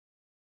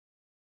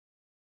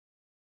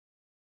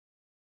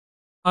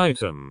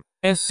Item: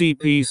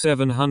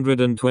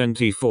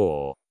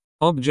 SCP-724.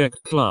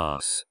 Object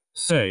Class: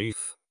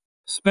 Safe.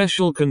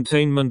 Special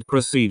Containment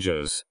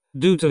Procedures.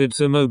 Due to its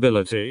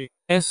immobility,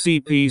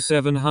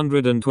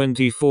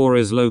 SCP-724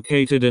 is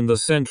located in the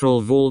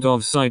central vault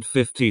of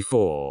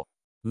Site-54.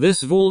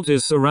 This vault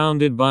is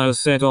surrounded by a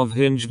set of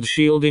hinged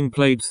shielding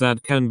plates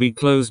that can be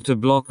closed to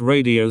block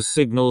radio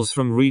signals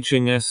from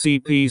reaching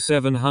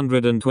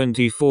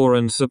SCP-724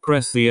 and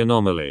suppress the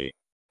anomaly.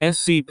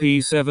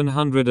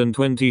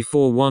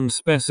 SCP-724-1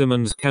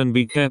 specimens can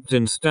be kept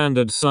in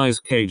standard size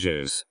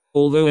cages,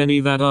 although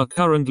any that are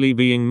currently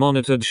being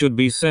monitored should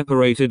be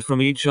separated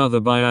from each other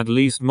by at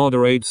least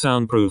moderate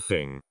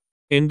soundproofing.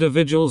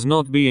 Individuals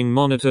not being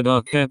monitored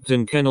are kept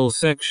in kennel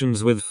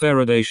sections with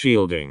Faraday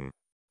shielding.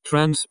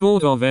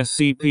 Transport of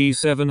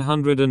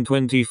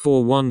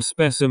SCP-724-1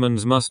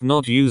 specimens must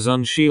not use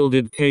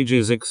unshielded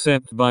cages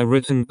except by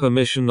written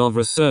permission of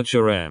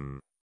Researcher M.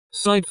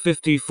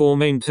 Site-54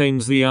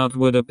 maintains the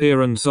outward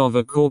appearance of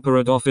a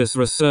corporate office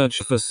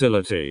research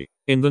facility,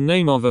 in the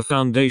name of a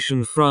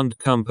Foundation Front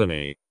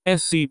Company,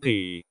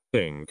 SCP,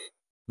 Inc.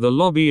 The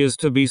lobby is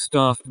to be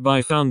staffed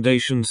by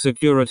Foundation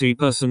security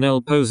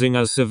personnel posing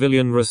as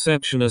civilian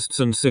receptionists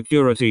and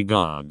security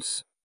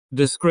guards.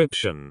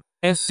 Description: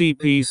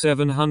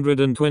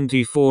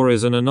 SCP-724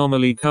 is an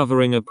anomaly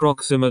covering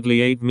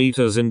approximately 8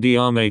 meters in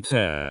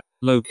diameter,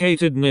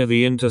 located near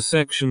the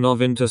intersection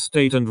of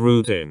Interstate and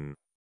Route in.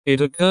 It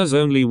occurs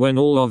only when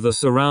all of the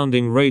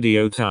surrounding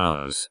radio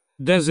towers,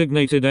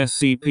 designated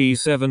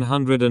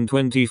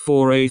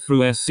SCP-724-A through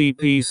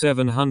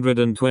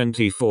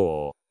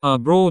SCP-724, are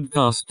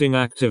broadcasting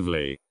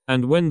actively,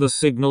 and when the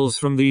signals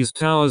from these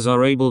towers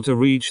are able to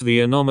reach the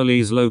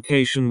anomaly's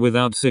location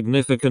without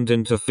significant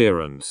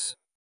interference.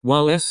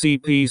 While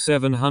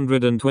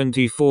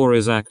SCP-724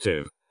 is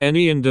active,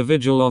 any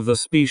individual of the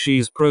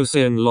species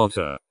Procyon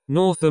lotta,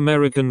 North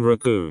American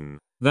raccoon,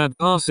 that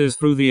passes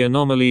through the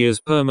anomaly is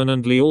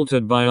permanently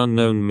altered by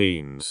unknown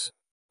means.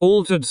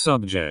 Altered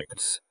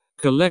subjects,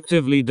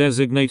 collectively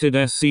designated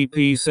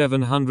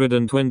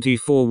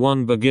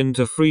SCP-724-1, begin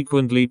to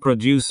frequently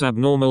produce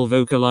abnormal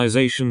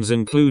vocalizations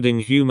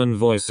including human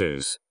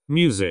voices,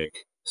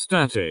 music,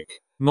 static,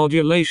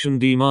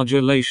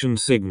 modulation-demodulation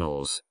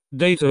signals,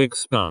 data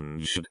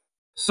expunged.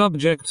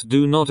 Subjects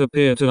do not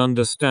appear to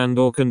understand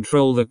or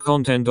control the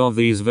content of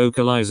these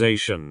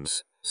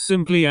vocalizations,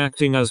 simply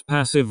acting as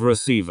passive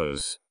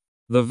receivers.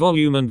 The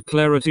volume and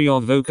clarity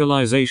of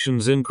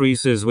vocalizations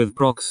increases with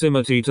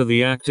proximity to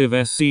the active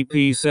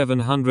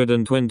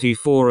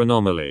SCP-724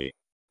 anomaly.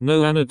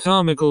 No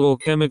anatomical or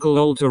chemical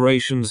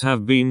alterations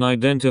have been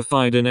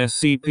identified in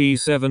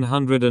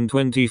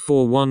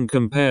SCP-724-1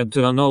 compared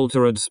to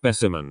unaltered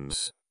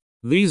specimens.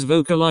 These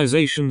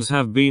vocalizations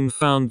have been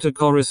found to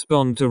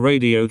correspond to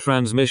radio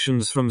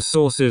transmissions from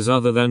sources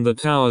other than the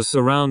towers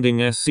surrounding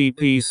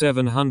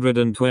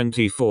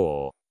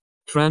SCP-724.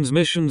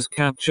 Transmissions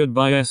captured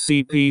by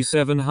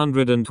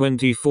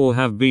SCP-724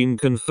 have been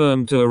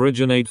confirmed to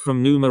originate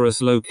from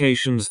numerous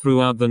locations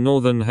throughout the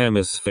Northern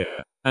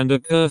Hemisphere, and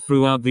occur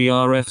throughout the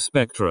RF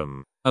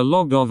spectrum. A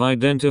log of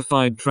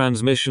identified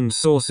transmission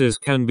sources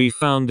can be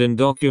found in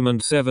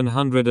Document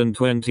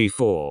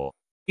 724.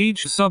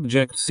 Each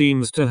subject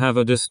seems to have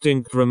a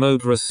distinct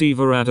remote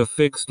receiver at a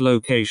fixed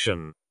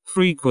location,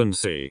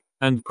 frequency,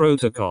 and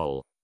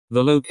protocol.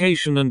 The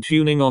location and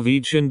tuning of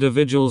each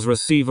individual's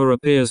receiver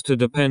appears to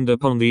depend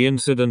upon the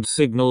incident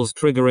signals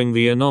triggering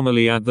the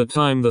anomaly at the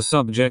time the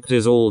subject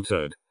is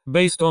altered,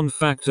 based on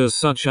factors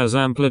such as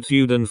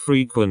amplitude and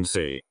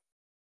frequency.